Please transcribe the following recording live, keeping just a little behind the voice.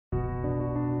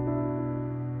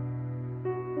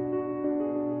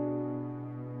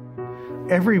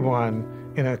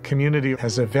everyone in a community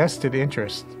has a vested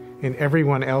interest in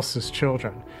everyone else's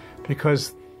children,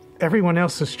 because everyone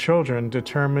else's children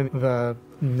determine the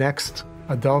next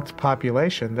adult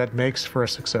population that makes for a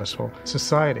successful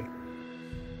society.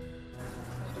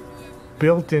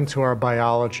 Built into our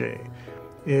biology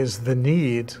is the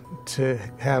need to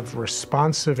have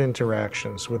responsive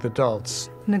interactions with adults.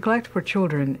 Neglect for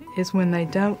children is when they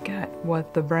don't get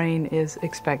what the brain is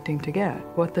expecting to get,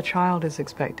 what the child is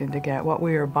expecting to get, what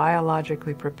we are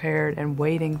biologically prepared and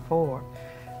waiting for,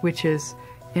 which is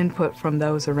input from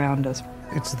those around us.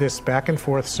 It's this back and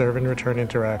forth serve and return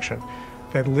interaction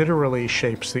that literally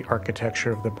shapes the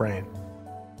architecture of the brain.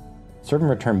 Serve and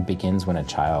return begins when a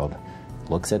child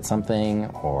looks at something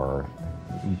or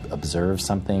observes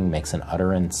something, makes an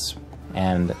utterance,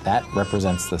 and that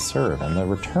represents the serve. And the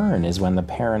return is when the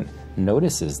parent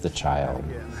notices the child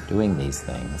doing these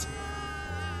things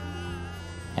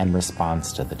and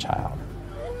responds to the child.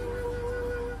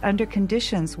 Under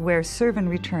conditions where serve and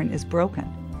return is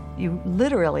broken, you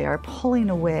literally are pulling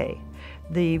away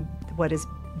what is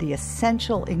the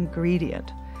essential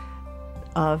ingredient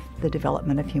of the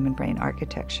development of human brain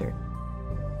architecture.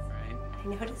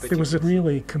 It was a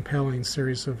really compelling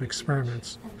series of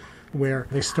experiments where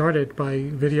they started by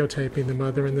videotaping the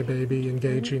mother and the baby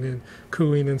engaging in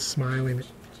cooing and smiling.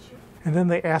 And then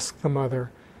they asked the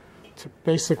mother to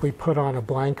basically put on a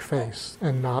blank face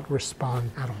and not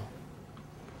respond at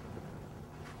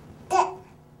all.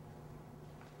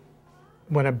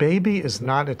 When a baby is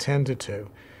not attended to,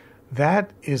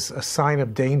 that is a sign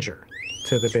of danger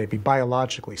to the baby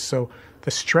biologically. So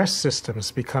the stress systems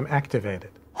become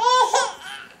activated.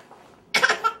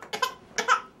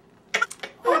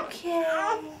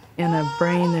 In a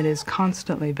brain that is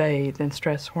constantly bathed in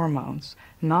stress hormones,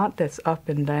 not that's up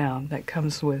and down, that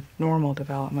comes with normal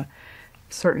development,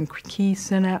 certain key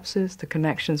synapses, the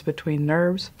connections between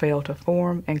nerves, fail to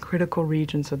form, and critical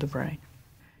regions of the brain.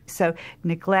 So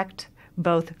neglect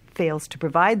both fails to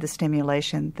provide the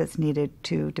stimulation that's needed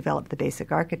to develop the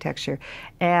basic architecture,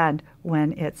 and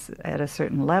when it's at a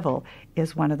certain level,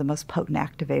 is one of the most potent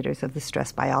activators of the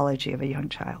stress biology of a young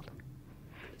child.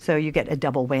 So you get a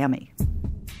double whammy.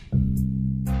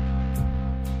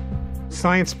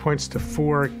 Science points to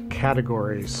 4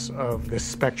 categories of this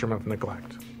spectrum of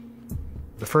neglect.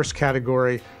 The first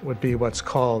category would be what's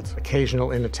called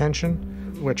occasional inattention,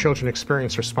 where children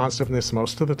experience responsiveness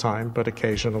most of the time, but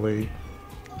occasionally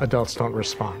adults don't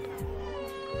respond.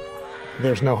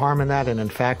 There's no harm in that, and in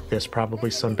fact, there's probably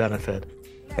some benefit.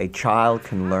 A child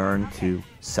can learn to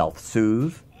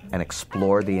self-soothe and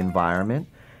explore the environment,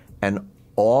 and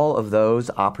all of those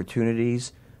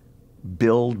opportunities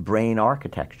build brain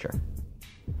architecture.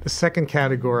 The second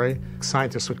category,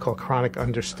 scientists would call chronic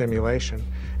understimulation,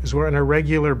 is where on a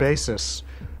regular basis,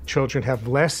 children have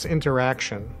less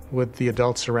interaction with the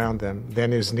adults around them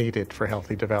than is needed for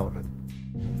healthy development.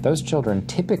 Those children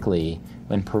typically,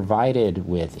 when provided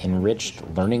with enriched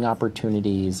learning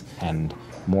opportunities and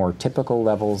more typical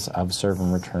levels of serve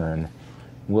and return,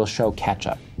 will show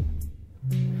catch-up.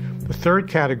 The third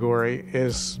category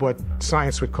is what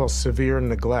science would call severe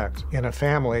neglect in a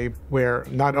family where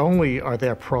not only are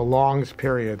there prolonged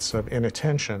periods of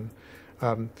inattention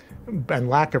and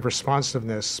lack of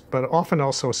responsiveness, but often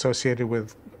also associated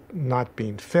with not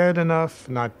being fed enough,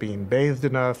 not being bathed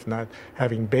enough, not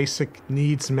having basic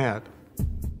needs met.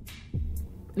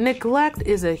 Neglect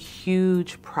is a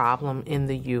huge problem in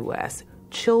the U.S.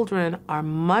 Children are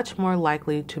much more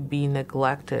likely to be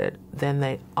neglected than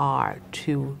they are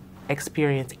to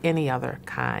experience any other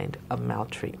kind of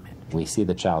maltreatment. We see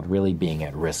the child really being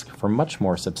at risk for much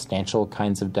more substantial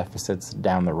kinds of deficits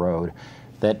down the road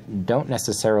that don't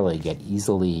necessarily get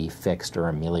easily fixed or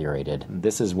ameliorated.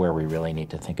 This is where we really need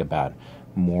to think about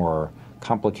more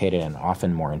complicated and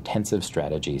often more intensive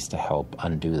strategies to help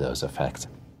undo those effects.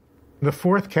 The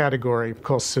fourth category,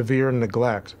 called severe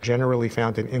neglect, generally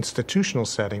found in institutional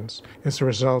settings, is a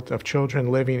result of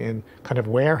children living in kind of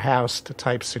warehoused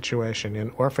type situation in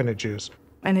orphanages.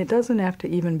 And it doesn't have to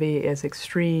even be as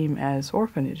extreme as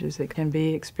orphanages. It can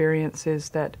be experiences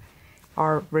that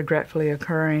are regretfully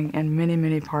occurring in many,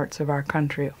 many parts of our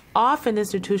country. Often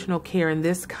institutional care in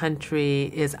this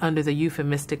country is under the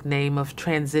euphemistic name of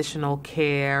transitional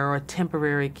care or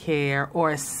temporary care or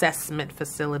assessment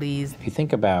facilities. If you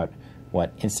think about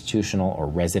what institutional or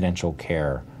residential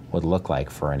care would look like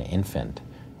for an infant,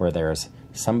 where there's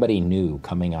somebody new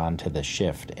coming onto the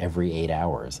shift every 8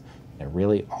 hours, it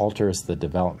really alters the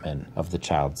development of the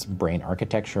child's brain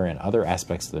architecture and other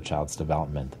aspects of the child's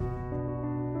development.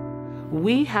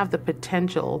 We have the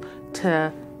potential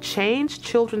to change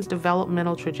children's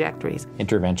developmental trajectories.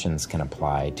 Interventions can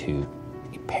apply to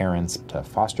parents to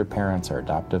foster parents or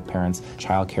adoptive parents,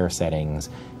 child care settings,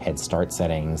 Head Start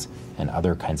settings, and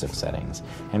other kinds of settings.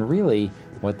 And really,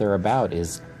 what they're about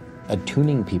is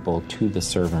attuning people to the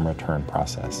serve and return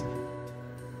process.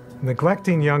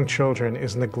 Neglecting young children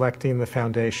is neglecting the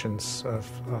foundations of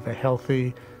a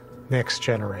healthy next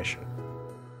generation.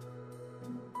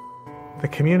 The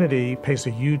community pays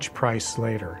a huge price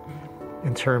later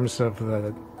in terms of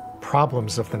the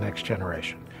problems of the next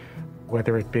generation,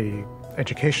 whether it be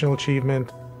educational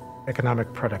achievement,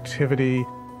 economic productivity,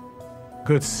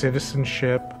 good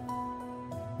citizenship,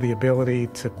 the ability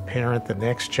to parent the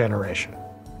next generation.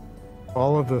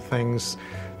 All of the things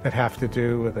that have to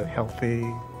do with a healthy,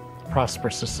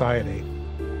 prosperous society.